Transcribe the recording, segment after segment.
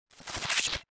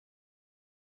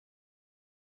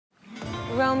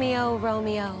Romeo,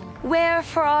 Romeo,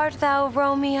 wherefore art thou,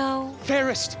 Romeo?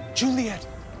 Fairest Juliet,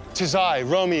 'tis I,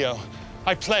 Romeo.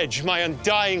 I pledge my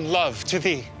undying love to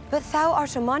thee. But thou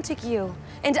art a Montague,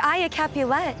 and I a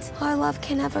Capulet. Our love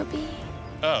can never be.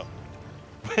 Oh.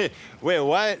 Wait,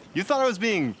 what? You thought I was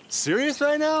being serious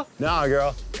right now? Nah,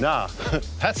 girl, nah.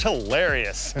 That's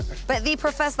hilarious. But thee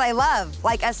professed thy love,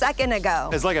 like a second ago.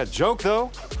 It's like a joke,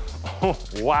 though. Oh,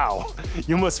 wow.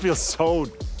 You must feel so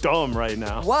dumb right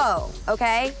now. Whoa,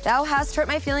 okay? Thou hast hurt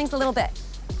my feelings a little bit.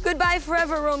 Goodbye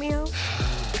forever, Romeo.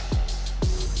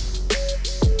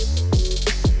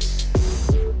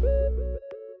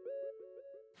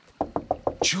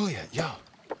 Juliet, yo.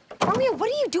 Romeo,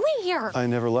 what are you doing here? I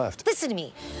never left. Listen to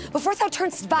me. Before thou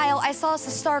turnst vile, I saw us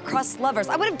as star-crossed lovers.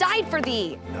 I would have died for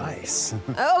thee. Nice.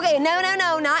 Okay,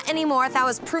 no, not anymore. Thou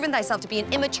hast proven thyself to be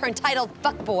an immature, entitled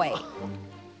fuckboy.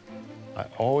 I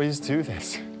always do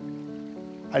this.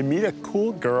 I meet a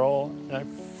cool girl, and I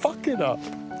fuck it up.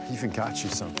 I even got you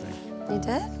something. You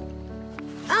did?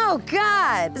 Oh,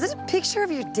 God. Is this a picture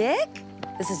of your dick?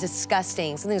 This is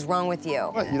disgusting. Something's wrong with you.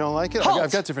 What, you don't like it? Halt!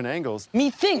 I've got different angles.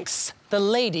 Methinks the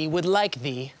lady would like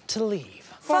thee to leave.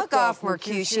 Fuck off,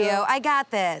 Mercutio. I got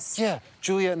this. Yeah,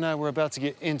 Juliet and I were about to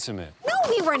get intimate. No,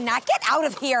 we were not. Get out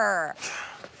of here.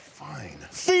 Fine.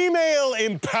 Female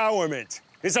empowerment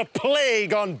is a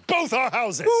plague on both our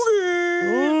houses.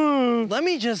 Let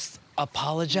me just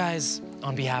apologize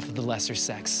on behalf of the lesser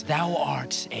sex. Thou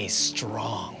art a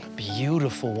strong,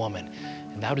 beautiful woman,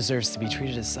 and thou deserves to be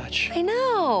treated as such. I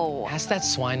know. Has that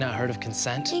swine not heard of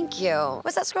consent? Thank you.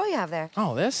 What's that scroll you have there?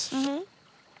 Oh, this? Mm-hmm.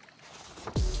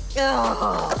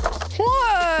 Ugh.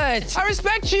 What? I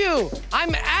respect you.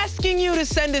 I'm asking you to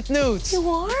sendeth nudes. You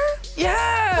are?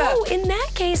 Yeah. Oh, in that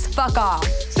case, fuck off.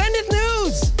 Sendeth nudes.